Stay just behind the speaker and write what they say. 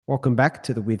Welcome back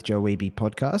to the With Joe Weeby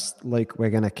podcast. Luke, we're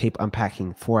going to keep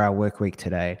unpacking 4-hour work week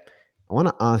today. I want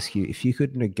to ask you if you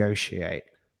could renegotiate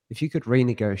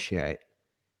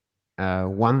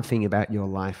one thing about your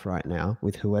life right now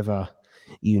with whoever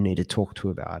you need to talk to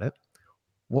about it,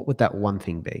 what would that one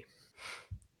thing be?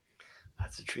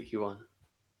 That's a tricky one.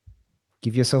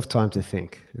 Give yourself time to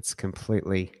think. It's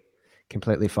completely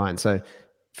fine. So,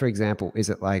 for example, is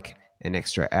it like an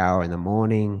extra hour in the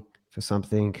morning for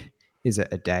something? Is it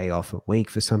a day off a week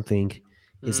for something?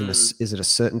 Is it a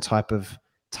certain type of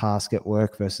task at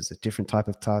work versus a different type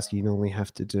of task you normally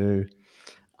have to do?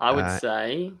 I would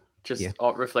say, Yeah.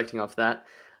 reflecting off that,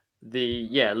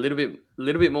 a little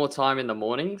bit more time in the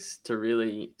mornings to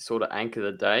really sort of anchor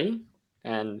the day.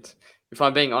 And if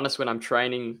I'm being honest, when I'm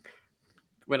training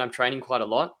quite a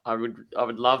lot, I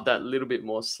would love that little bit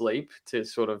more sleep to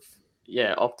sort of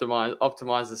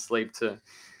optimize the sleep to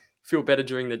feel better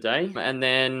during the day, and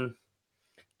then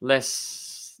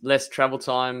less travel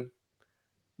time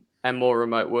and more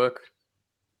remote work.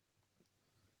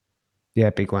 Yeah,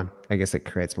 big one. I guess it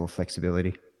creates more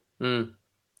flexibility, Mm.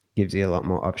 gives you a lot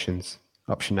more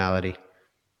optionality.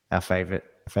 Our favorite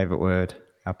word,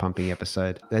 our pumping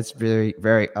episode. That's very,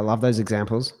 I love those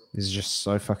examples. This is just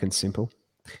so fucking simple.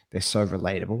 They're so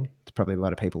relatable to probably a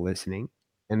lot of people listening.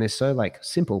 And they're so like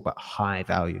simple but high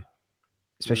value,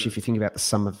 especially if you think about the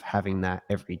sum of having that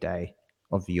every day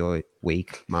of your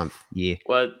week, month, year.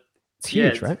 Well, It's yeah,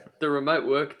 huge, right? the remote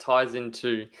work ties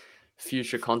into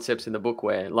future concepts in the book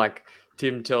where like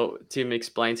Tim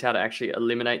explains how to actually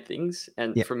eliminate things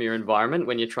and Yep. from your environment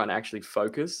when you're trying to actually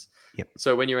focus. Yep.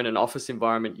 So when you're in an office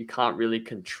environment, you can't really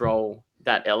control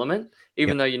that element,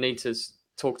 even Yep. though you need to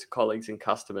talk to colleagues and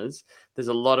customers. There's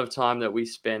a lot of time that we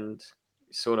spend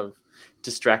sort of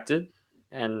distracted,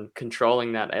 and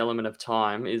controlling that element of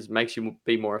time makes you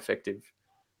be more effective.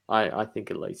 I think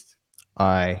at least.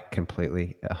 I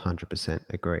completely 100%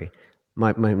 agree.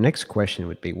 My next question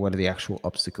would be, what are the actual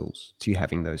obstacles to you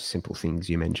having those simple things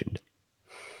you mentioned?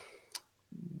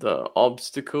 The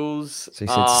obstacles So you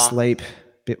said are sleep,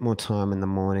 bit more time in the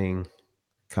morning.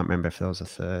 Can't remember if there was a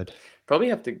third. probably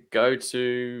have to go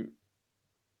to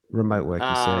Remote work,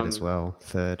 you said as um well.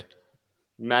 Third.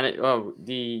 manage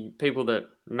the people that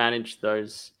manage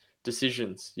those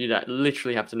decisions. You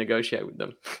literally have to negotiate with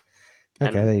them.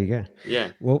 Okay, And there you go.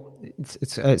 yeah. Well,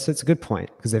 it's a good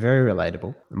point because they're very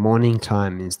relatable. Morning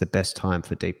time is the best time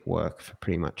for deep work for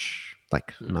pretty much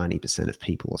like 90% of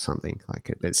people or something.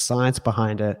 Like there's science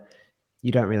behind it.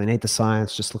 You don't really need the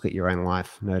science. Just look at your own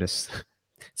life. Notice,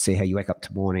 see how you wake up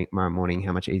tomorrow morning,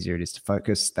 how much easier it is to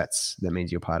focus. That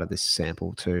means you're part of this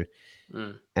sample too.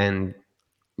 Mm. And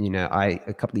I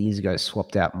a couple of years ago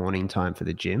swapped out morning time for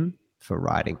the gym for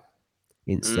riding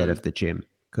instead of the gym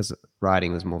because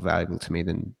riding was more valuable to me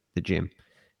than the gym.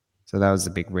 So that was the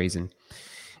big reason.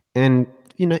 And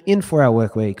in 4-hour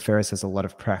work week, Ferris has a lot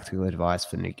of practical advice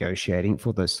for negotiating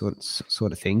for those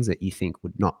sort of things that you think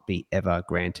would not be ever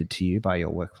granted to you by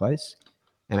your workplace,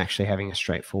 and actually having a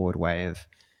straightforward way of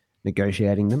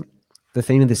negotiating them. The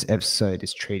theme of this episode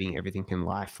is treating everything in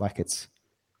life like it's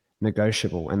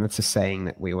negotiable, and that's a saying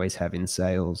that we always have in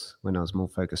sales. When I was more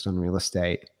focused on real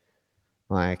estate,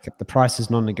 like the price is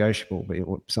non-negotiable, but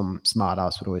some smart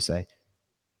ass would always say,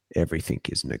 everything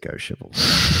is negotiable.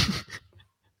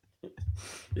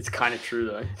 It's kind of true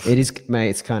though. It is, mate.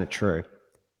 It's kind of true.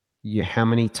 How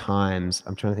many times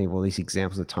I'm trying to think of all these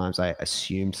examples of times I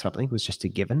assumed something was just a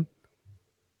given,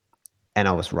 and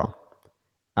I was wrong.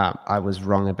 I was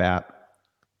wrong about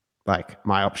like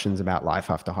my options about life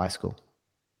after high school.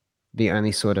 The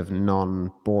only sort of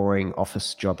non-boring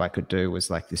office job I could do was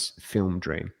like this film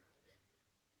dream.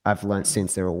 I've learned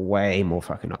since there are way more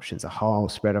fucking options, a whole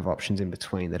spread of options in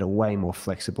between that are way more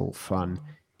flexible, fun.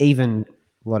 Even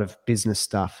a lot of business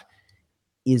stuff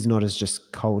is not as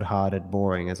just cold-hearted,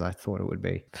 boring as I thought it would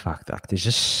be. Fuck, duck. There's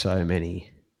just so many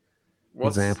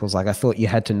What's examples. Like I thought you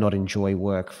had to not enjoy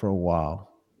work for a while,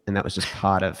 and that was just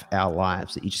part of our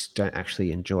lives that you just don't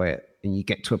actually enjoy it, and you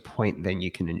get to a point then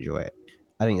you can enjoy it.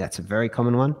 I think that's a very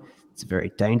common one. It's a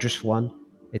very dangerous one.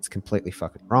 It's completely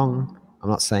fucking wrong. I'm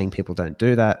not saying people don't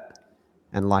do that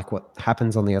and like what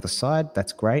happens on the other side.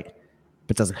 That's great,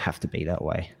 but it doesn't have to be that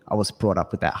way. I was brought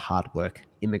up with that hard work,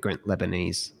 immigrant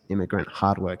Lebanese, immigrant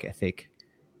hard work ethic.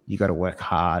 You got to work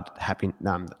hard.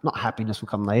 Not happiness will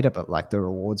come later, but like the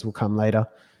rewards will come later.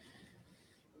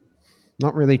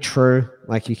 Not really true.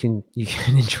 Like you can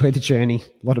enjoy the journey.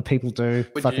 A lot of people do.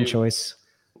 would Fucking you choice.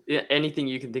 anything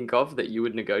you can think of that you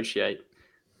would negotiate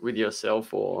with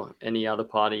yourself or any other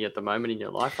party at the moment in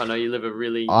your life? I know you live a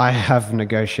really I have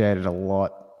negotiated a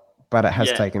lot, but it has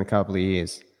yeah. taken a couple of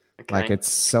years. Like Okay.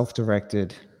 it's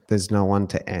self-directed. there's no one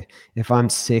to. If I'm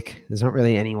sick, there's not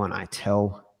really anyone I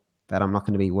tell that I'm not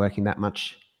going to be working that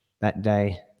much that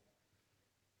day.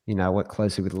 You know, I work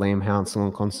closely with Liam Hounsell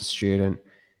and Constant Student,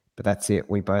 but that's it.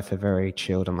 We both are very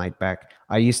chilled and laid back.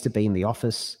 I used to be in the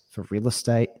office for real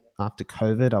estate. After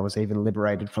COVID, I was even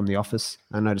liberated from the office.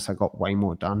 I noticed I got way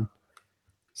more done.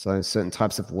 So certain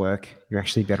types of work, you're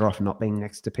actually better off not being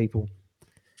next to people.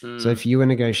 So if you were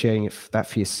negotiating that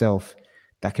for yourself,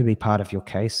 that could be part of your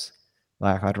case.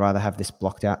 Like, I'd rather have this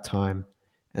blocked out time,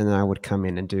 and then I would come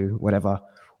in and do whatever.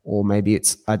 Or maybe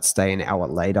I'd stay an hour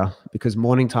later, because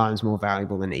morning time is more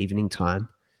valuable than evening time.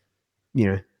 You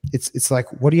know, it's like,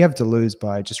 what do you have to lose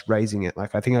by just raising it?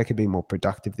 Like, I think I could be more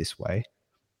productive this way.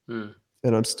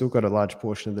 And I've still got a large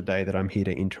portion of the day that I'm here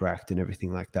to interact and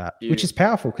everything like that, which is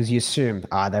powerful, because you assume,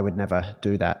 they would never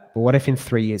do that. But what if in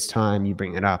 3 years' time you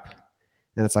bring it up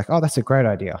and it's like, oh, that's a great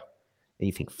idea. And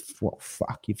you think, well,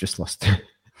 fuck, you've just lost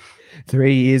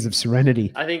 3 years of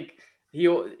serenity. I think he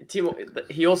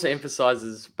also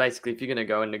emphasizes, basically, if you're going to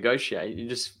go and negotiate, you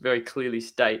just very clearly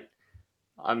state,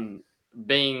 I'm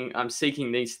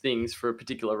seeking these things for a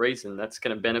particular reason that's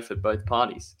going to benefit both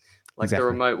parties. Like the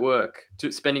remote work,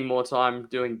 spending more time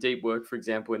doing deep work, for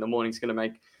example, in the morning is going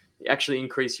to actually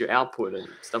increase your output and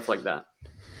stuff like that.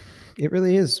 It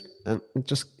really is.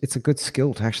 It's a good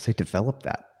skill to actually develop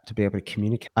that, to be able to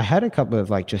communicate. I had a couple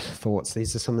of just thoughts.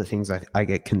 These are some of the things I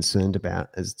get concerned about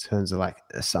as terms of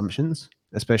assumptions,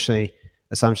 especially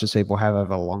assumptions people have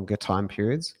over longer time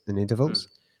periods and intervals.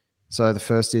 So the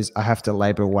first is, I have to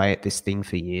labor away at this thing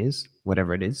for years,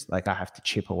 whatever it is. Like, I have to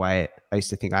chip away at. I used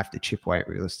to think I have to chip away at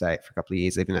real estate for a couple of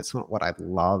years, even that's not what I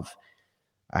love.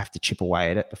 I have to chip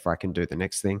away at it before I can do the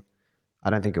next thing. I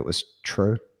don't think it was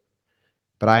true,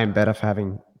 but I am better for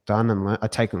having done and learned.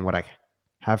 I've taken what I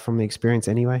have from the experience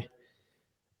anyway.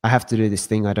 I have to do this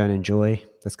thing I don't enjoy.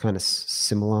 That's kind of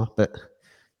similar, but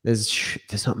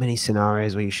there's not many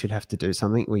scenarios where you should have to do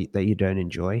something that you don't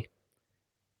enjoy.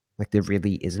 Like, there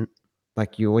really isn't.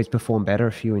 Like, you always perform better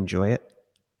if you enjoy it.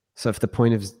 So if the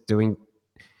point of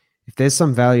if there's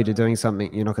some value to doing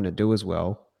something you're not going to do as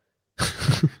well,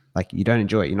 like, you don't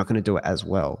enjoy it, you're not going to do it as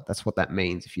well. That's what that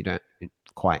means if you don't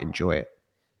quite enjoy it.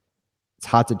 It's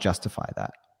hard to justify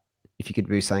that. If you could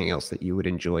do something else that you would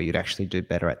enjoy, you'd actually do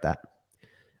better at that.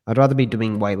 I'd rather be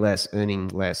doing way less, earning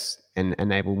less, and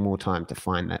enable more time to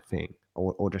find that thing,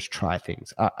 or just try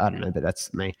things. I don't know, but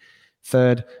that's me.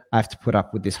 Third, I have to put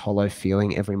up with this hollow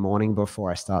feeling every morning before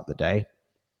I start the day.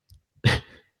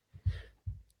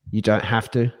 You don't have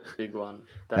to. Big one.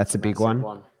 That's a big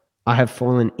one. I have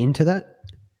fallen into that.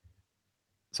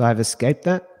 So I've escaped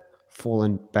that,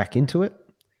 fallen back into it,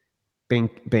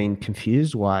 being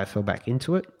confused why I fell back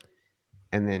into it,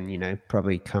 and then,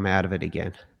 probably come out of it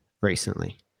again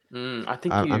recently. I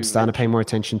think I'm starting to pay more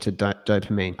attention to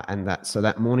dopamine, and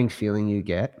that morning feeling you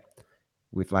get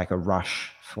with a rush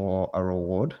for a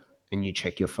reward, and you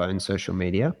check your phone, social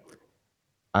media.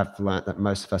 I've learned that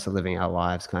most of us are living our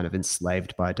lives kind of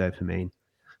enslaved by dopamine,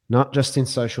 not just in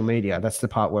social media. That's the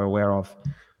part we're aware of,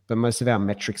 but most of our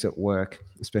metrics at work,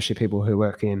 especially people who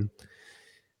work in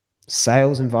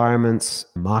sales environments,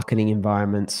 marketing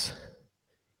environments,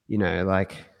 when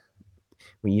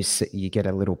you get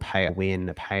a little a win,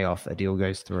 a payoff, a deal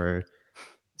goes through,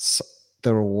 so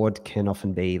the reward can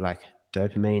often be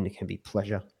dopamine. It can be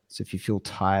pleasure. So if you feel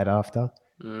tired after,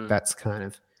 that's kind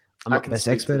of, I'm not the best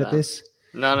expert at this.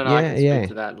 No, I can speak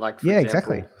to that. For example,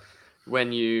 exactly.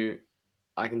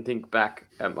 I can think back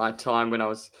at my time when I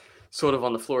was sort of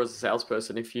on the floor as a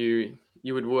salesperson. If you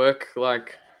would work,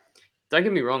 don't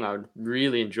get me wrong, I would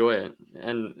really enjoy it.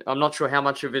 And I'm not sure how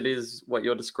much of it is what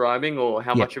you're describing, or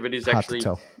how much of it is actually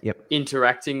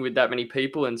interacting with that many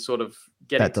people and sort of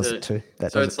getting that does it too.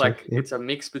 It's a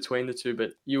mix between the two,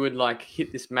 but you would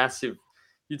hit this massive,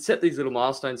 you'd set these little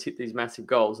milestones, hit these massive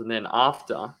goals. And then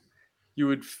after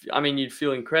you'd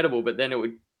feel incredible, but then it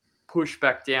would push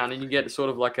back down and you get sort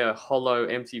of a hollow,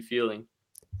 empty feeling.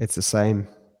 It's the same.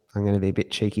 I'm going to be a bit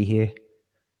cheeky here.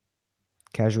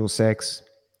 Casual sex,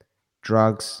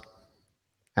 drugs,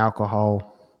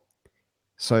 alcohol,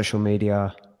 social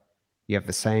media, you have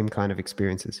the same kind of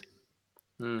experiences.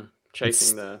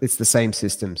 It's the same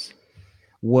systems.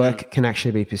 Work can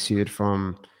actually be pursued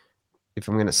from, if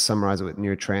I'm going to summarize it with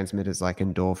neurotransmitters like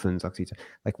endorphins, oxytocin,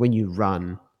 when you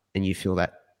run and you feel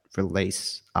that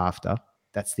release after,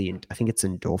 I think it's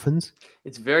endorphins.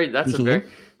 That's a very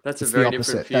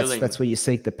different feeling. That's where you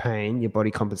seek the pain, your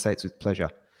body compensates with pleasure.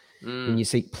 When you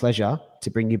seek pleasure to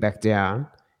bring you back down,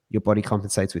 your body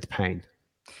compensates with pain.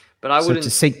 But to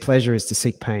seek pleasure is to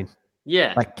seek pain.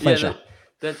 Yeah. Pleasure.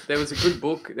 There was a good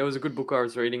book. There was a good book I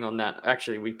was reading on that.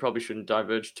 Actually, we probably shouldn't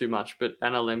diverge too much, but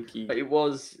Anna Lemke. It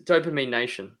was Dopamine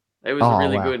Nation. It was a Oh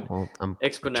really wow! good Well, I'm chucking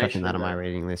explanation that of on my that.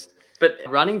 reading list. But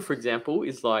running, for example,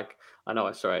 is like, I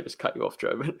know, sorry, I just cut you off,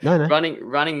 Joe. But No, no,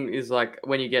 running is like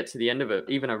when you get to the end of it,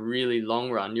 even a really long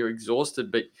run, you're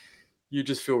exhausted, but you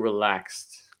just feel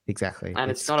relaxed. exactly. And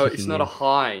It's it's kicking not a in.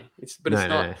 high. No, It's no, no.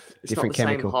 not Different the same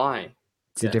chemical. high.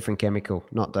 It's a different chemical,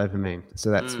 not dopamine. So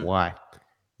that's Mm, why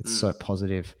it's so mm.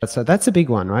 positive. So that's a big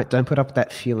one, right? Don't put up with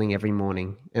that feeling every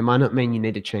morning. It might not mean you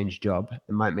need to change job.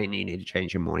 It might mean you need to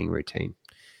change your morning routine.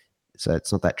 So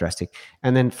it's not that drastic.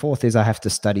 And then fourth is I have to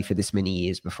study for this many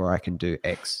years before I can do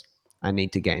X. I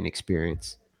need to gain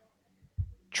experience.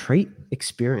 Treat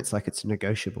experience like it's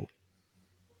negotiable.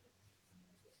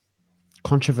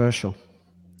 Controversial.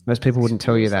 Most people wouldn't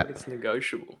tell you Experience like that. it's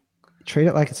negotiable. Treat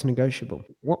it like it's negotiable.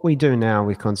 What we do now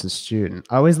with Constant Student,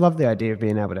 I always love the idea of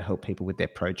being able to help people with their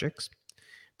projects,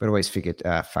 but I always figured,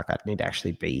 fuck, I'd need to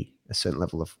actually be a certain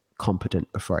level of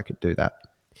competent before I could do that.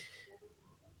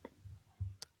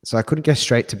 So I couldn't go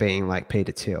straight to being like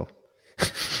Peter Thiel,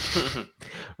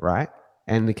 right?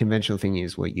 And the conventional thing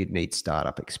is, well, you'd need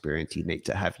startup experience. You'd need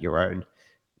to have your own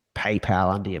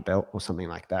PayPal under your belt or something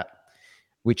like that,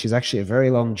 which is actually a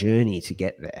very long journey to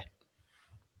get there.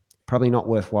 Probably not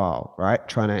worthwhile, right?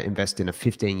 Trying to invest in a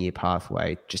 15-year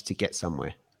pathway just to get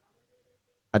somewhere.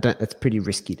 That's pretty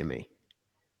risky to me,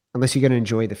 unless you're going to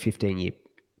enjoy the 15-year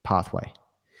pathway.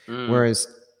 Whereas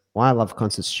why I love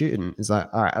Constant Student is like,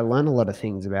 all right, I learned a lot of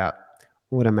things about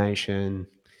automation,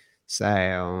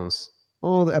 sales,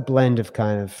 all a blend of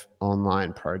kind of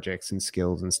online projects and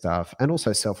skills and stuff, and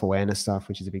also self-awareness stuff,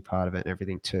 which is a big part of it and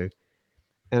everything too.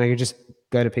 And I could just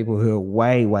go to people who are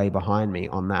way, way behind me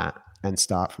on that and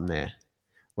start from there.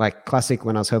 Like classic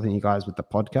when I was helping you guys with the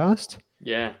podcast.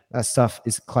 Yeah. That stuff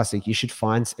is classic.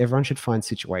 Everyone should find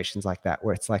situations like that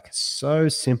where it's like so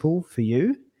simple for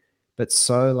you, but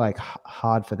so like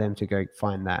hard for them to go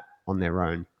find that on their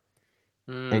own.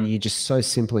 And you just so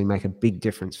simply make a big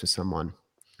difference for someone.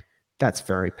 That's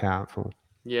very powerful.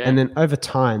 Yeah. And then over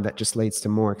time, that just leads to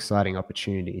more exciting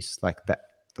opportunities, like that,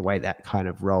 the way that kind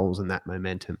of rolls and that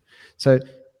momentum. So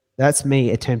that's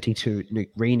me attempting to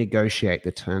renegotiate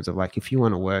the terms of like, if you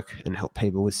want to work and help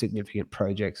people with significant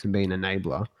projects and be an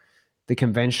enabler, the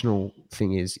conventional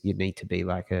thing is you need to be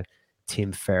like a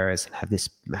Tim Ferriss and have this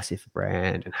massive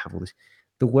brand and have all this.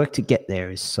 The work to get there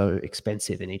is so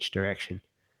expensive in each direction.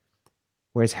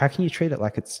 Whereas how can you treat it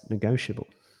like it's negotiable?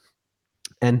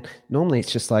 And normally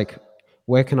it's just like,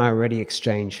 where can I already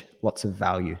exchange lots of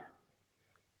value?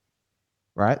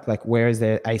 Right? Like, where is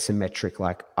there asymmetric?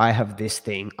 Like, I have this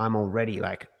thing, I'm already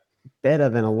like better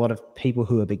than a lot of people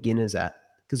who are beginners at.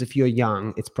 Because if you're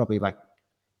young, it's probably like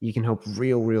you can help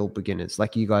real beginners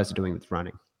like you guys are doing with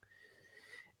running.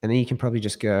 And then you can probably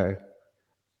just go,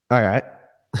 all right,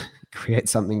 create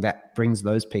something that brings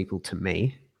those people to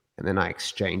me. And then I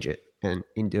exchange it. And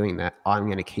in doing that, I'm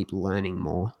going to keep learning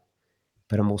more.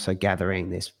 But I'm also gathering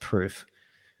this proof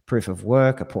of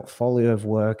work, a portfolio of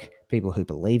work, people who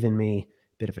believe in me,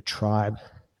 a bit of a tribe.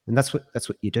 And that's what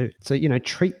you do. So,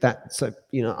 treat that. So,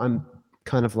 I'm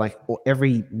kind of like, or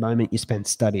every moment you spend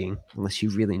studying, unless you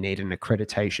really need an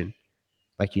accreditation,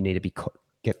 like you need to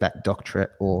get that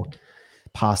doctorate or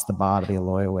pass the bar to be a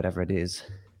lawyer, whatever it is.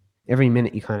 Every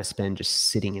minute you kind of spend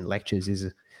just sitting in lectures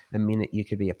is a minute you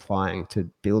could be applying to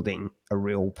building a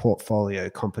real portfolio,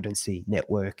 competency,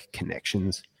 network,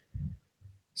 connections.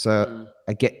 So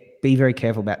be very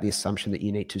careful about the assumption that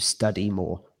you need to study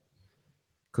more,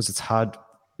 because it's hard.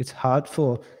 It's hard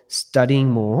for studying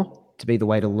more to be the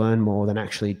way to learn more than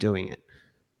actually doing it.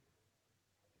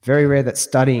 Very rare that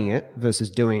studying it versus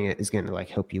doing it is going to like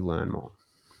help you learn more,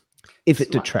 if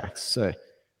it detracts. So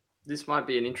this might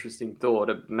be an interesting thought.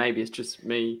 Maybe it's just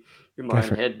me in my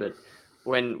own head, but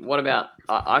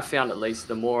I found, at least,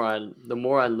 the more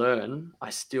I learn, I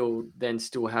still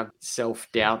have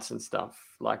self-doubts and stuff.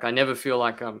 Like, I never feel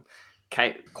like I'm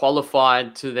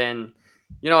qualified to then,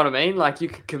 you know what I mean? Like, you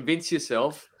can convince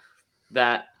yourself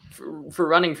that for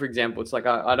running, for example, it's like,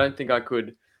 I don't think I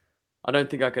could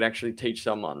actually teach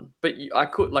someone, but I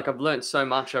could. Like, I've learned so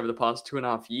much over the past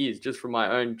 2.5 years just from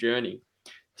my own journey.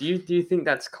 Do you think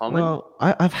that's common? Well,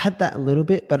 I've had that a little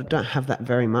bit, but I don't have that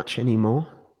very much anymore.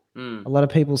 A lot of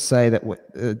people say that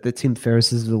the Tim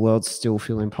Ferrisses of the world still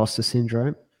feel imposter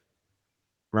syndrome,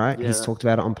 right? Yeah. He's talked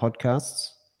about it on podcasts.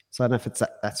 So I don't know if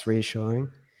that's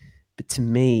reassuring. But to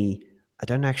me, I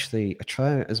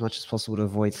try as much as possible to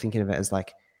avoid thinking of it as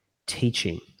like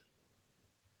teaching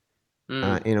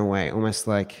in a way, almost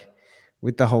like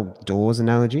with the whole doors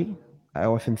analogy. I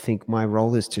often think my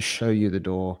role is to show you the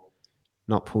door,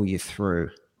 not pull you through.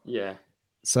 Yeah.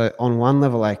 So on one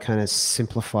level, I kind of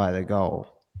simplify the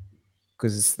goal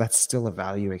because that's still a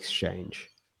value exchange.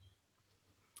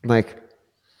 Like,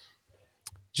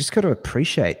 just got to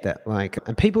appreciate that. Like,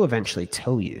 and people eventually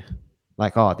tell you,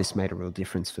 like, oh, this made a real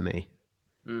difference for me.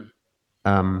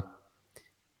 Mm.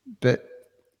 But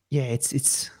yeah,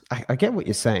 I get what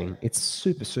you're saying. It's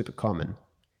super, super common.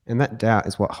 And that doubt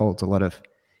is what holds a lot of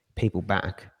people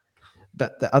back.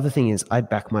 But the other thing is, I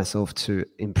back myself to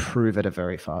improve at a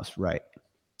very fast rate.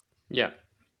 Yeah.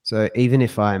 So even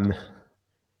if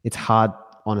it's hard,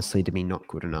 honestly, to be not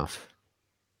good enough.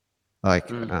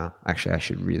 Like, actually, I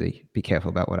should really be careful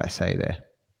about what I say there.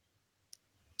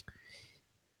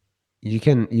 You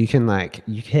can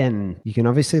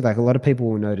obviously, like, a lot of people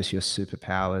will notice your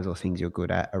superpowers or things you're good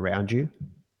at around you.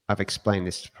 I've explained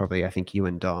this to probably, I think, you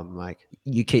and Dom. Like,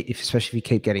 especially if you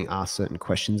keep getting asked certain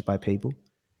questions by people,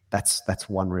 that's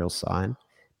one real sign.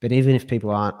 But even if people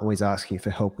aren't always asking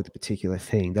for help with a particular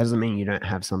thing, that doesn't mean you don't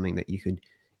have something that you could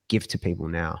give to people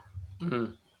now.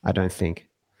 Mm. I don't think.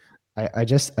 I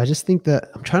just think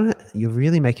that you're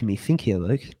really making me think here,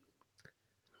 Luke,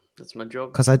 That's my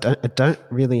job. because I don't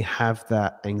really have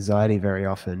that anxiety very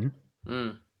often,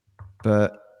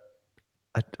 but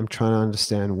I'm trying to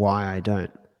understand why I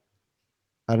don't.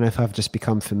 I don't know if I've just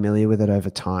become familiar with it over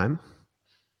time.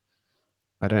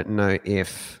 I don't know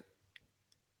if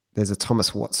there's a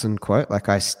Thomas Watson quote, like,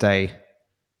 I stay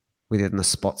within the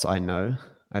spots I know.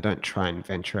 I don't try and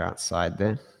venture outside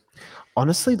there.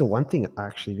 Honestly, the one thing,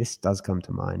 actually, this does come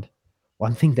to mind.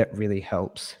 One thing that really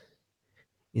helps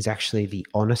is actually the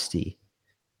honesty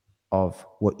of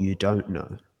what you don't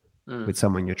know with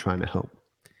someone you're trying to help.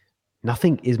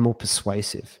 Nothing is more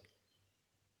persuasive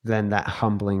than that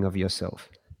humbling of yourself.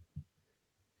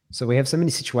 So we have so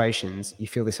many situations, you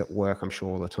feel this at work, I'm sure,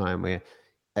 all the time, where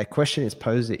a question is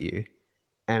posed at you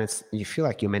and you feel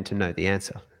like you're meant to know the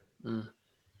answer.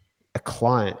 A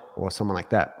client or someone like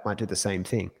that might do the same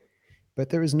thing. But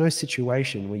there is no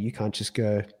situation where you can't just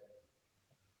go,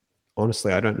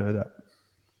 honestly, I don't know that.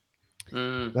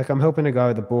 Like, I'm helping a guy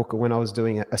with a book, or when I was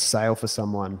doing a sale for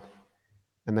someone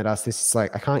and they'd ask this, it's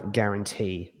like, I can't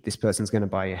guarantee this person's going to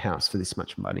buy your house for this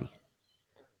much money.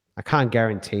 I can't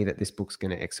guarantee that this book's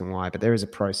going to X and Y, but there is a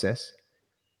process.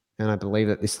 And I believe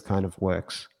that this kind of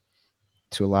works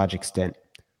to a large extent.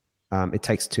 It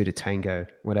takes two to tango,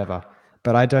 whatever.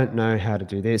 But I don't know how to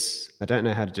do this. I don't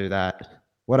know how to do that.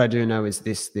 What I do know is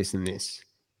this, this, and this.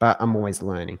 But I'm always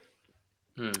learning.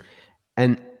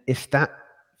 And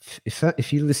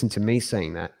if you listen to me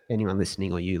saying that, anyone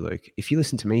listening, or you, Luke, if you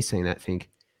listen to me saying that, think,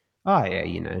 oh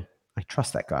yeah, I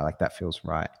trust that guy. Like, that feels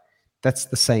right. That's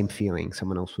the same feeling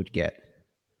someone else would get.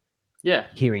 Yeah.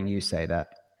 Hearing you say that.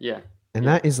 Yeah. And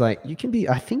that is like, you can be,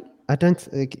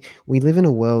 we live in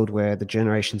a world where the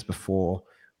generations before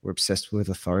were obsessed with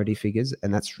authority figures,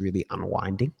 and that's really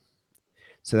unwinding.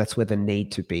 So that's where the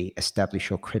need to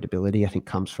establish your credibility, I think,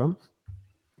 comes from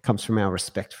our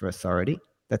respect for authority.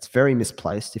 That's very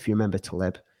misplaced. If you remember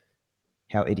Taleb,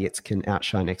 how idiots can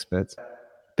outshine experts.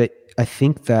 But I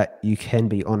think that you can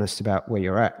be honest about where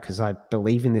you're at, because I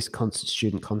believe in this constant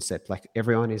student concept. Like,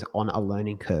 everyone is on a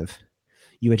learning curve.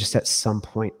 You are just at some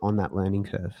point on that learning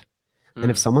curve. And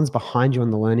if someone's behind you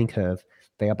on the learning curve,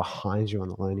 they are behind you on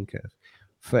the learning curve.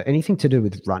 For anything to do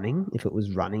with running, if it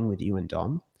was running with you and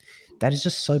Dom, that is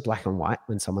just so black and white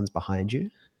when someone's behind you.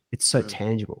 It's so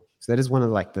tangible. So that is one of,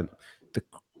 like, the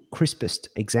crispest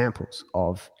examples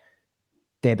of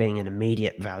there being an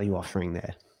immediate value offering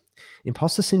there.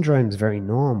 Imposter syndrome is very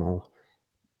normal,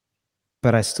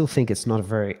 but I still think it's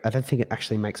not I don't think it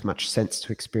actually makes much sense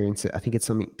to experience it. I think it's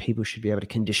something people should be able to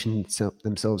condition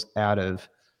themselves out of,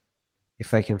 if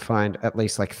they can find at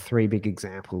least, like, 3 big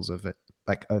examples of it,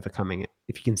 like, overcoming it.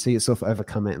 If you can see yourself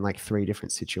overcome it in, like, 3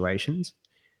 different situations,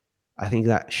 I think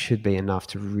that should be enough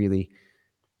to really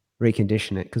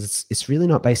recondition it, because it's really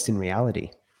not based in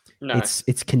reality. No.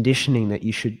 It's conditioning that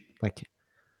you should, like,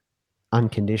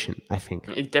 uncondition, I think.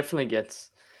 It definitely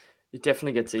gets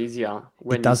easier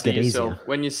when It does get easier.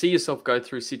 When you see yourself go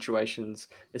through situations,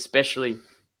 especially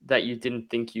that you didn't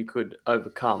think you could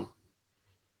overcome.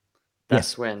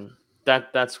 That's when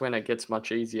it gets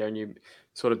much easier, and you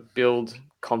sort of build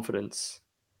confidence,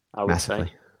 I would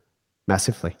say.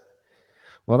 Massively.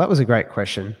 Well, that was a great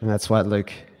question, and that's why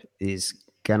Luke is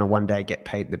gonna one day get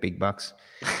paid the big bucks.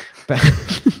 But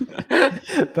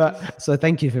so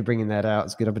thank you for bringing that out.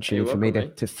 It's a good opportunity for me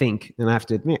to think, and I have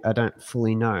to admit, I don't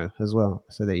fully know as well.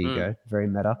 So there you go, very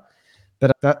meta.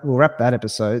 But we'll wrap that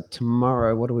episode.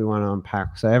 Tomorrow, what do we want to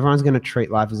unpack? So everyone's going to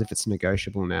treat life as if it's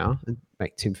negotiable now, and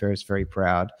make Tim Ferriss very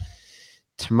proud.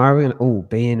 Tomorrow we're gonna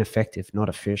being effective, not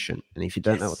efficient. And if you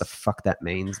don't know what the Yes. fuck that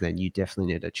means, then you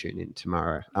definitely need to tune in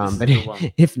tomorrow. This is But a good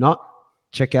one. if not,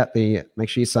 make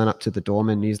sure you sign up to the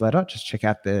Dorman newsletter. Just check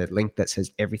out the link that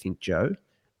says Everything Joe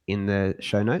in the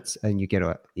show notes, and you get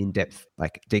an in-depth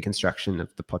like deconstruction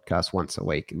of the podcast once a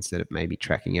week instead of maybe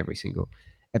tracking every single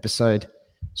episode.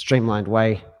 Streamlined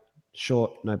way,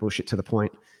 short, no bullshit, to the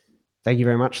point. Thank you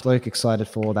very much, Luke. Excited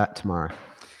for that tomorrow.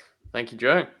 Thank you,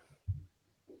 Joe.